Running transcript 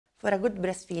For a good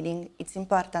breastfeeding, it's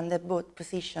important that both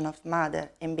position of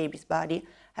mother and baby's body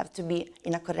have to be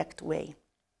in a correct way.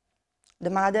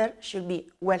 The mother should be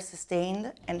well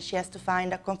sustained and she has to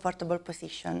find a comfortable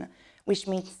position, which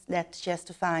means that she has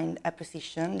to find a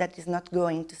position that is not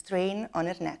going to strain on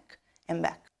her neck and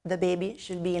back. The baby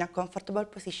should be in a comfortable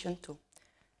position too.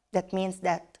 That means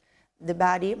that the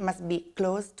body must be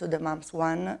close to the mom's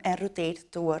one and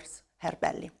rotate towards her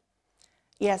belly.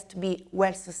 He has to be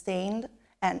well sustained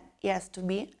and he has to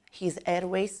be his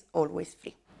airways always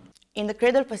free. In the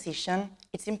cradle position,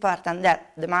 it's important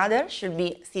that the mother should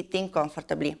be sitting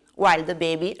comfortably while the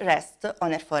baby rests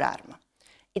on her forearm.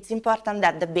 It's important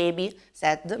that the baby's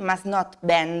head must not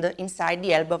bend inside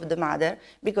the elbow of the mother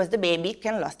because the baby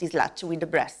can lose his latch with the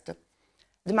breast.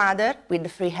 The mother, with the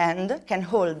free hand, can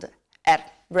hold her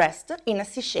breast in a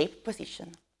C-shaped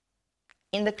position.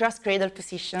 In the cross-cradle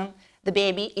position, the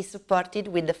baby is supported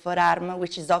with the forearm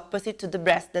which is opposite to the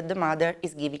breast that the mother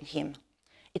is giving him.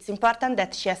 It's important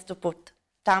that she has to put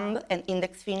thumb and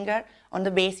index finger on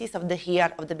the basis of the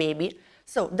ear of the baby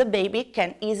so the baby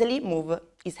can easily move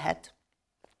his head.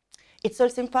 It's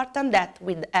also important that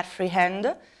with her free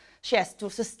hand she has to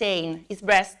sustain his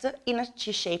breast in a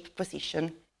C-shaped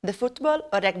position. The football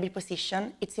or rugby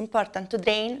position, it's important to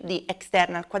drain the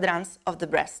external quadrants of the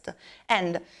breast,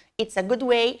 and it's a good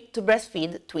way to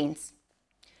breastfeed twins.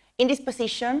 In this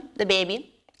position, the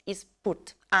baby is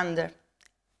put under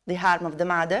the arm of the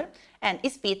mother and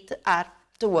his feet are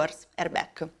towards her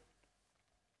back.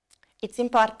 It's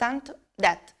important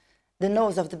that the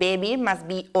nose of the baby must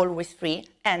be always free,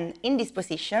 and in this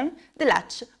position, the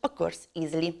latch occurs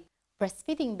easily.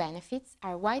 Breastfeeding benefits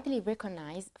are widely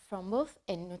recognized from both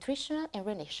a nutritional and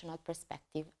relational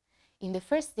perspective. In the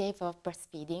first days of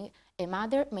breastfeeding, a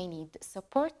mother may need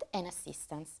support and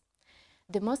assistance.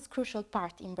 The most crucial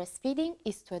part in breastfeeding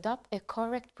is to adopt a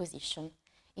correct position.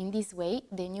 In this way,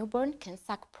 the newborn can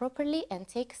suck properly and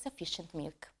take sufficient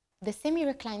milk. The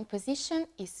semi-reclined position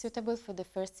is suitable for the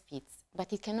first feeds,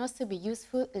 but it can also be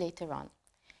useful later on.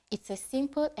 It's a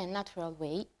simple and natural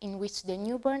way in which the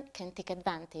newborn can take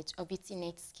advantage of its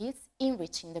innate skills in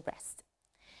reaching the breast.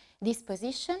 This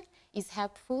position is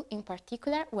helpful in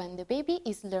particular when the baby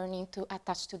is learning to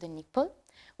attach to the nipple,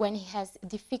 when he has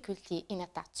difficulty in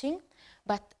attaching,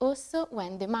 but also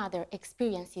when the mother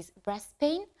experiences breast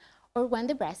pain or when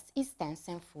the breast is tense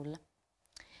and full.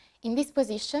 In this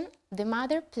position, the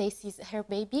mother places her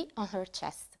baby on her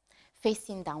chest,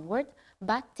 facing downward,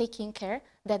 but taking care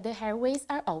that the airways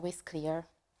are always clear.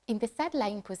 In the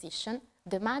side-lying position,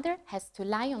 the mother has to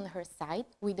lie on her side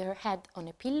with her head on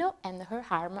a pillow and her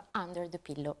arm under the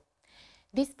pillow.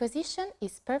 This position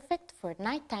is perfect for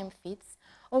nighttime feeds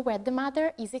or where the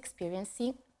mother is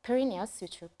experiencing perineal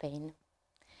suture pain.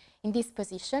 In this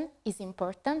position, it's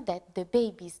important that the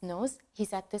baby's nose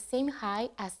is at the same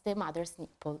height as the mother's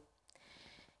nipple.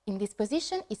 In this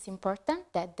position, it's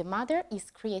important that the mother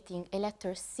is creating a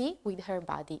letter C with her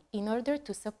body in order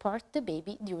to support the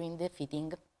baby during the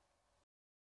feeding.